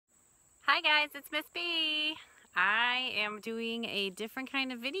Hi guys, it's Miss B. I am doing a different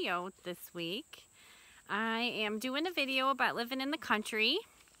kind of video this week. I am doing a video about living in the country.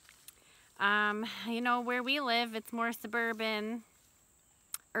 Where we live, it's more suburban,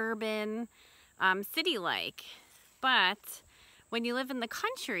 urban, city-like. But when you live in the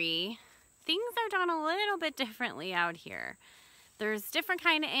country, things are done a little bit differently out here. There's different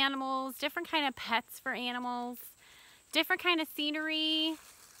kind of animals, different kind of pets for animals, different kind of scenery.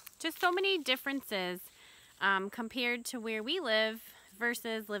 Just so many differences compared to where we live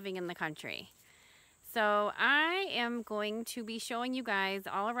versus living in the country. So I am going to be showing you guys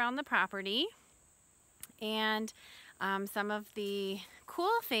all around the property and some of the cool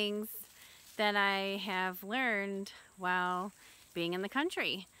things that I have learned while being in the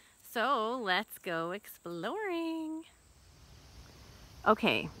country. So let's go exploring.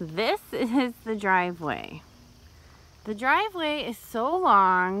 Okay, this is the driveway. The driveway is so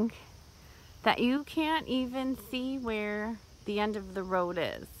long that you can't even see where the end of the road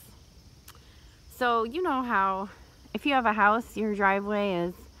is. So you know how if you have a house, your driveway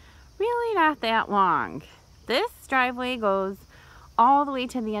is really not that long. This driveway goes all the way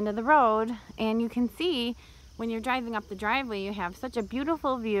to the end of the road, and you can see when you're driving up the driveway, you have such a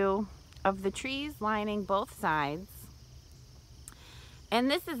beautiful view of the trees lining both sides. And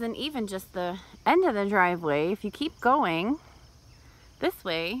this isn't even just the end of the driveway. If you keep going this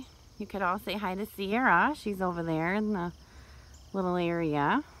way, you could all say hi to Sierra. She's over there in the little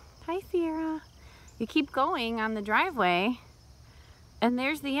area. Hi, Sierra. You keep going on the driveway, and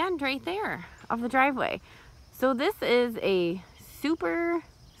there's the end right there of the driveway. So this is a super,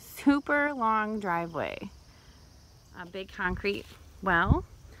 super long driveway. A big concrete well.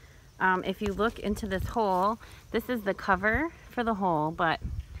 If you look into this hole, this is the cover for the hole, but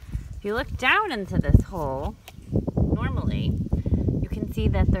if you look down into this hole, normally, you can see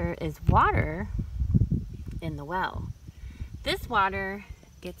that there is water in the well. This water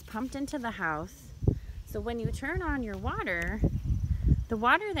gets pumped into the house, so when you turn on your water, the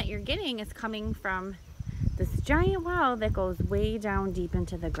water that you're getting is coming from this giant well that goes way down deep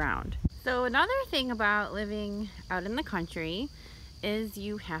into the ground. So another thing about living out in the country is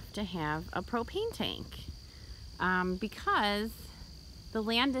you have to have a propane tank because the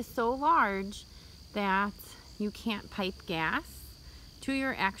land is so large that you can't pipe gas to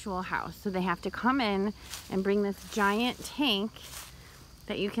your actual house. So they have to come in and bring this giant tank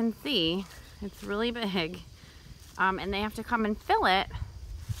that you can see. It's really big. And they have to come and fill it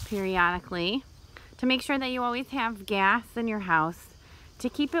periodically to make sure that you always have gas in your house to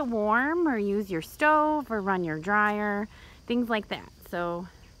keep it warm, or use your stove or run your dryer, things like that. So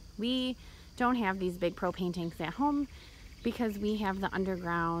we don't have these big propane tanks at home because we have the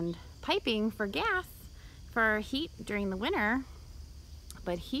underground piping for gas for heat during the winter.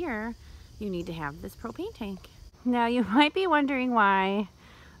 But here you need to have this propane tank. Now you might be wondering why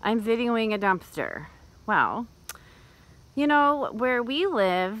I'm videoing a dumpster. Well, you know, where we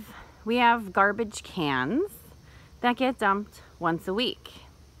live, we have garbage cans that get dumped once a week.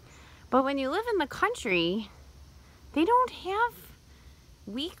 But when you live in the country, they don't have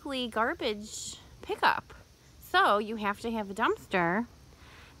weekly garbage pickup. So you have to have a dumpster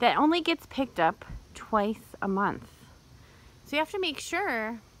that only gets picked up twice a month. So you have to make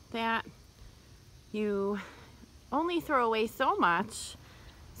sure that you only throw away so much,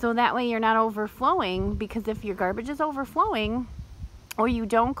 so that way you're not overflowing, because if your garbage is overflowing or you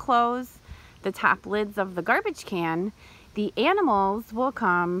don't close the top lids of the garbage can, the animals will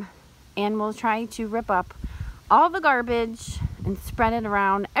come and will try to rip up all the garbage and spread it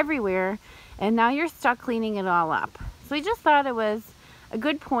around everywhere, and now you're stuck cleaning it all up. So we just thought it was a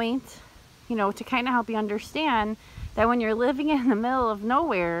good point, you know, to kind of help you understand that when you're living in the middle of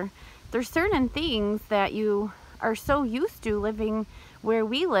nowhere, there's certain things that you are so used to living where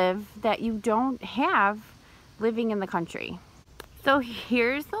we live that you don't have living in the country. So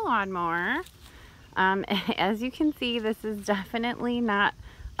here's the lawnmower. As you can see, this is definitely not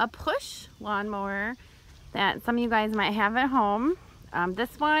a push lawnmower that some of you guys might have at home.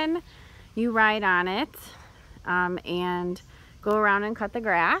 This one, you ride on it and go around and cut the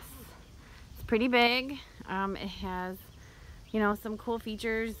grass. It's pretty big. It has, you know, some cool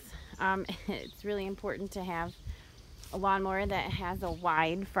features. It's really important to have a lawnmower that has a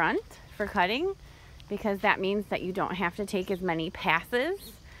wide front for cutting, because that means that you don't have to take as many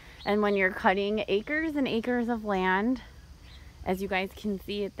passes. And when you're cutting acres and acres of land, as you guys can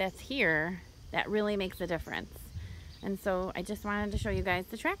see it, that's here, that really makes a difference. And so I just wanted to show you guys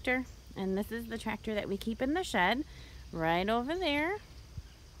the tractor. And this is the tractor that we keep in the shed right over there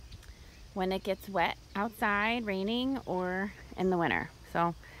when it gets wet outside, raining, or in the winter.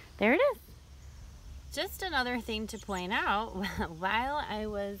 So there it is. Just another thing to point out, while I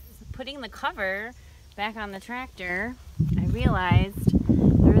was putting the cover back on the tractor, I realized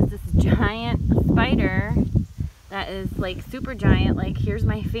there was this giant spider that is like super giant, like here's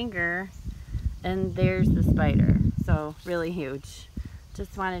my finger and there's the spider. So really huge.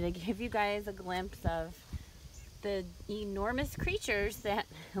 Just wanted to give you guys a glimpse of the enormous creatures that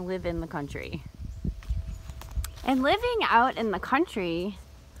live in the country. And living out in the country,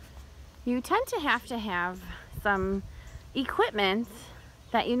 you tend to have some equipment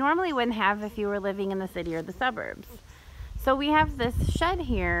that you normally wouldn't have if you were living in the city or the suburbs. So we have this shed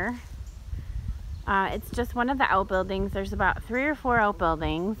here. It's just one of the outbuildings. There's about 3 or 4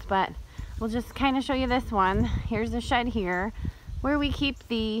 outbuildings, but we'll just kind of show you this one. Here's the shed here where we keep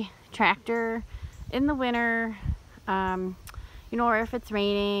the tractor in the winter, you know, or if it's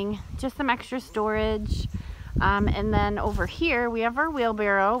raining, just some extra storage. And then over here we have our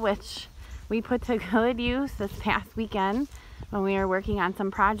wheelbarrow, which we put to good use this past weekend when we were working on some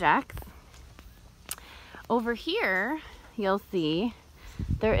projects. Over here, you'll see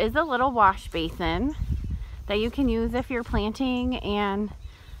there is a little wash basin that you can use if you're planting and,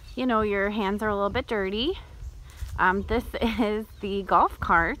 you know, your hands are a little bit dirty. This is the golf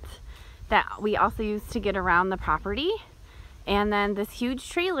cart that we also use to get around the property. And then this huge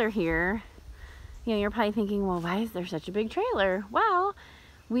trailer here, you know, you're probably thinking, well, why is there such a big trailer? Well,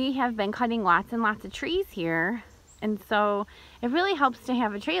 we have been cutting lots and lots of trees here. And so it really helps to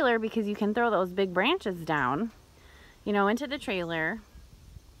have a trailer because you can throw those big branches down, you know, into the trailer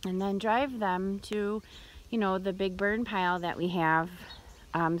and then drive them to, you know, the big burn pile that we have,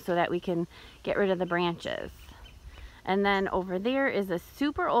 so that we can get rid of the branches. And then over there is a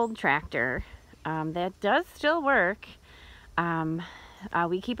super old tractor that does still work.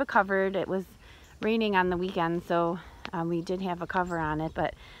 We keep it covered. It was raining on the weekend, so we did have a cover on it,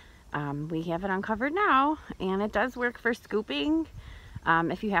 but we have it uncovered now, and it does work for scooping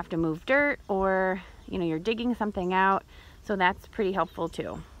if you have to move dirt or, you know, you're digging something out, so that's pretty helpful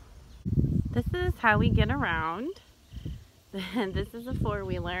too. This is how we get around. This is a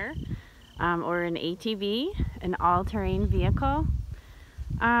four-wheeler or an ATV, an all-terrain vehicle.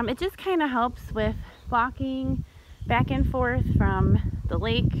 It just kind of helps with walking back and forth from the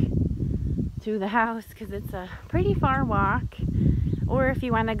lake to the house because it's a pretty far walk. Or if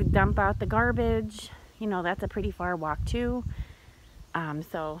you want to dump out the garbage, you know, that's a pretty far walk too.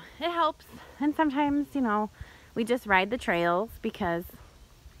 So it helps. And sometimes, you know, we just ride the trails because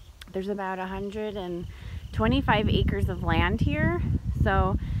there's about 125 acres of land here.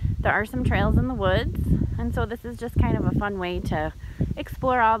 So there are some trails in the woods. And so this is just kind of a fun way to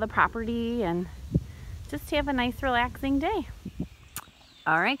explore all the property and just have a nice relaxing day.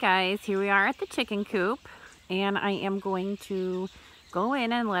 All right, guys, here we are at the chicken coop, and I am going to go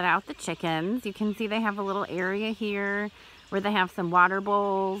in and let out the chickens. You can see they have a little area here where they have some water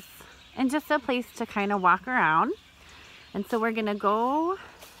bowls and just a place to kind of walk around. And so we're gonna go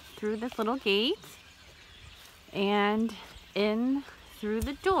through this little gate and in through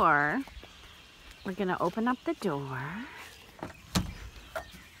the door. We're gonna open up the door.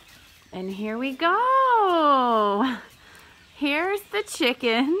 And here we go. Here's the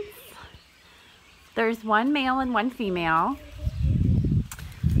chickens. There's one male and one female.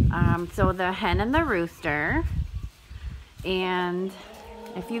 So the hen and the rooster. And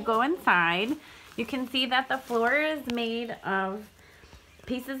if you go inside, you can see that the floor is made of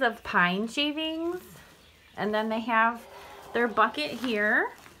pieces of pine shavings. And then they have their bucket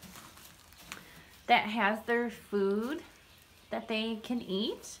here that has their food that they can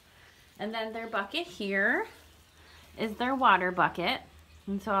eat. And then their bucket here is their water bucket.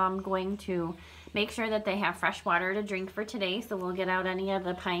 And so I'm going to make sure that they have fresh water to drink for today. So we'll get out any of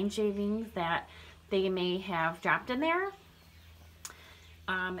the pine shavings that they may have dropped in there.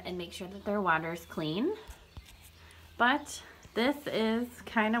 And make sure that their water is clean. But this is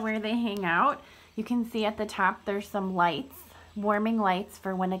kind of where they hang out. You can see at the top there's some lights, warming lights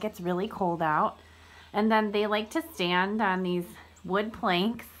for when it gets really cold out. And then they like to stand on these wood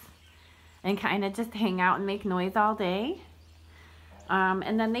planks and kind of just hang out and make noise all day.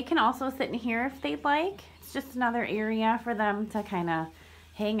 And then they can also sit in here if they'd like. It's just another area for them to kind of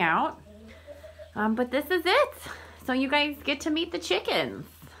hang out. But this is it. So you guys get to meet the chickens.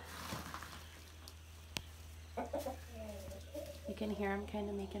 You can hear them kind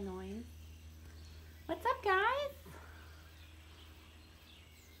of making noise. What's up, guys?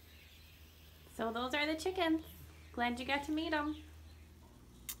 So those are the chickens. Glad you got to meet them.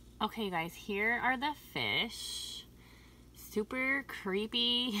 Okay, guys, here are the fish. Super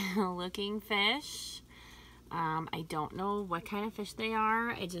creepy looking fish. I don't know what kind of fish they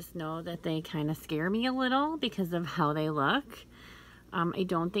are. I just know that they kind of scare me a little because of how they look. I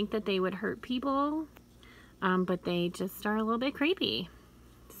don't think that they would hurt people, but they just are a little bit creepy.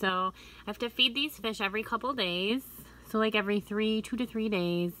 So I have to feed these fish every couple days. So like every 2 to 3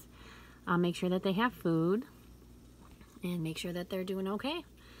 days, make sure that they have food and make sure that they're doing okay.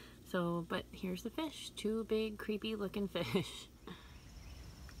 So, but here's the fish, 2 big creepy looking fish.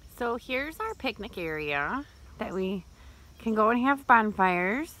 So here's our picnic area that we can go and have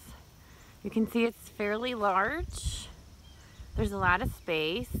bonfires. You can see it's fairly large. There's a lot of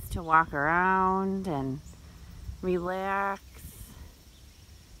space to walk around and relax.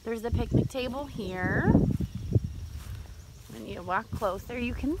 There's a picnic table here. When you walk closer,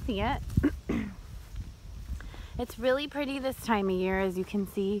 you can see it. It's really pretty this time of year. As you can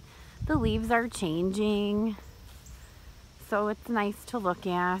see, the leaves are changing. So it's nice to look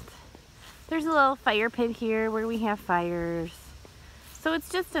at. There's a little fire pit here where we have fires. So it's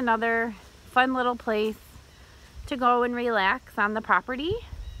just another fun little place to go and relax on the property.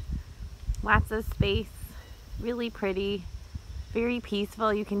 Lots of space, really pretty, very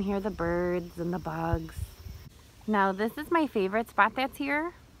peaceful. You can hear the birds and the bugs. Now this is my favorite spot that's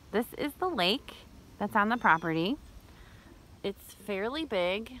here. This is the lake that's on the property. It's fairly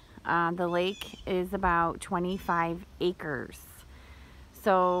big. The lake is about 25 acres.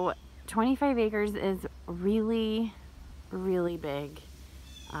 So 25 acres is really, really big.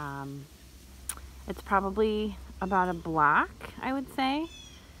 It's probably about a block, I would say.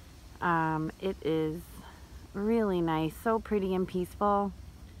 It is really nice, so pretty and peaceful.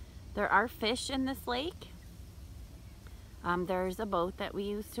 There are fish in this lake. There's a boat that we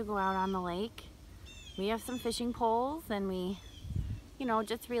use to go out on the lake. We have some fishing poles and we, you know,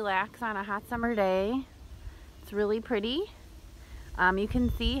 just relax on a hot summer day. It's really pretty. You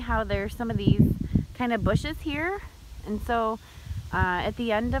can see how there's some of these kind of bushes here. And so at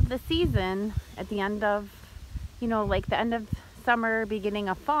the end of the season, at the end of, you know, like the end of summer, beginning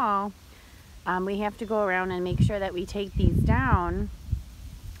of fall, we have to go around and make sure that we take these down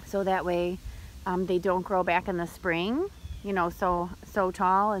so that way they don't grow back in the spring, you know, so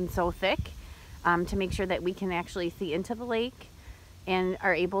tall and so thick, to make sure that we can actually see into the lake and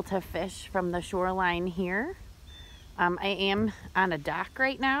are able to fish from the shoreline here. I am on a dock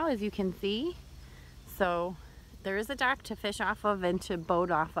right now, as you can see. So there is a dock to fish off of and to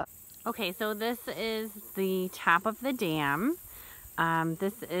boat off of. Okay, so this is the top of the dam.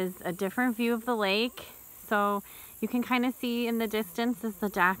 This is a different view of the lake. So you can kind of see in the distance is the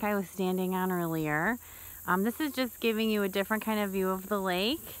dock I was standing on earlier. This is just giving you a different kind of view of the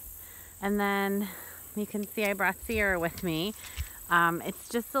lake. And then you can see I brought Sierra with me. It's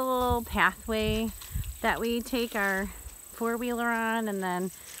just a little pathway that we take our four-wheeler on, and then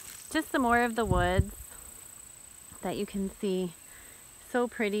just some more of the woods that you can see. So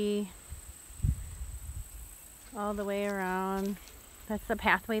pretty all the way around. That's the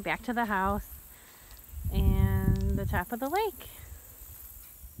pathway back to the house and the top of the lake.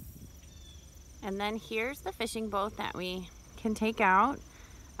 And then here's the fishing boat that we can take out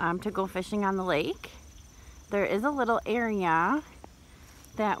to go fishing on the lake. There is a little area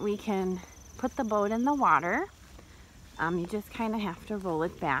that we can put the boat in the water. You just kind of have to roll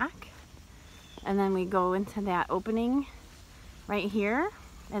it back. And then we go into that opening right here,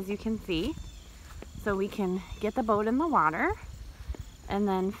 as you can see. So we can get the boat in the water and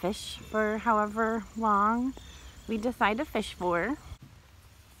then fish for however long we decide to fish for.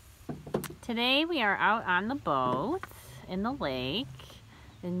 Today we are out on the boat in the lake,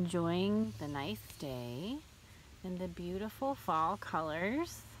 enjoying the nice day and the beautiful fall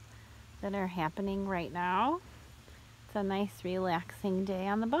colors that are happening right now. It's a nice relaxing day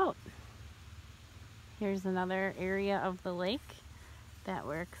on the boat. Here's another area of the lake that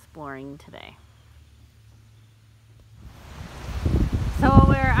we're exploring today. So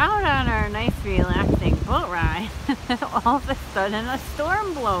we're out on our nice relaxing boat ride. All of a sudden a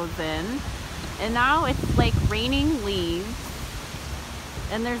storm blows in and now it's like raining leaves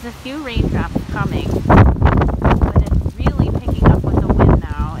and there's a few raindrops coming, but it's really picking up with the wind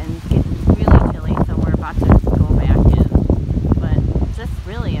now and it's getting really chilly, so we're about to go back in. But just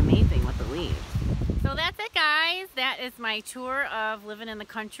really amazing with the leaves. So that's it, guys. That is my tour of living in the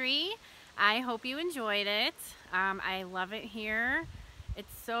country. I hope you enjoyed it. I love it here.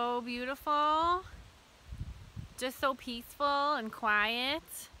 It's so beautiful, just so peaceful and quiet.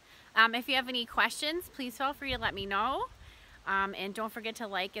 If you have any questions, please feel free to let me know. And don't forget to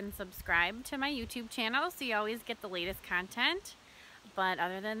like and subscribe to my YouTube channel so you always get the latest content. But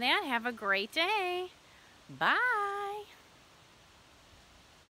other than that, have a great day. Bye.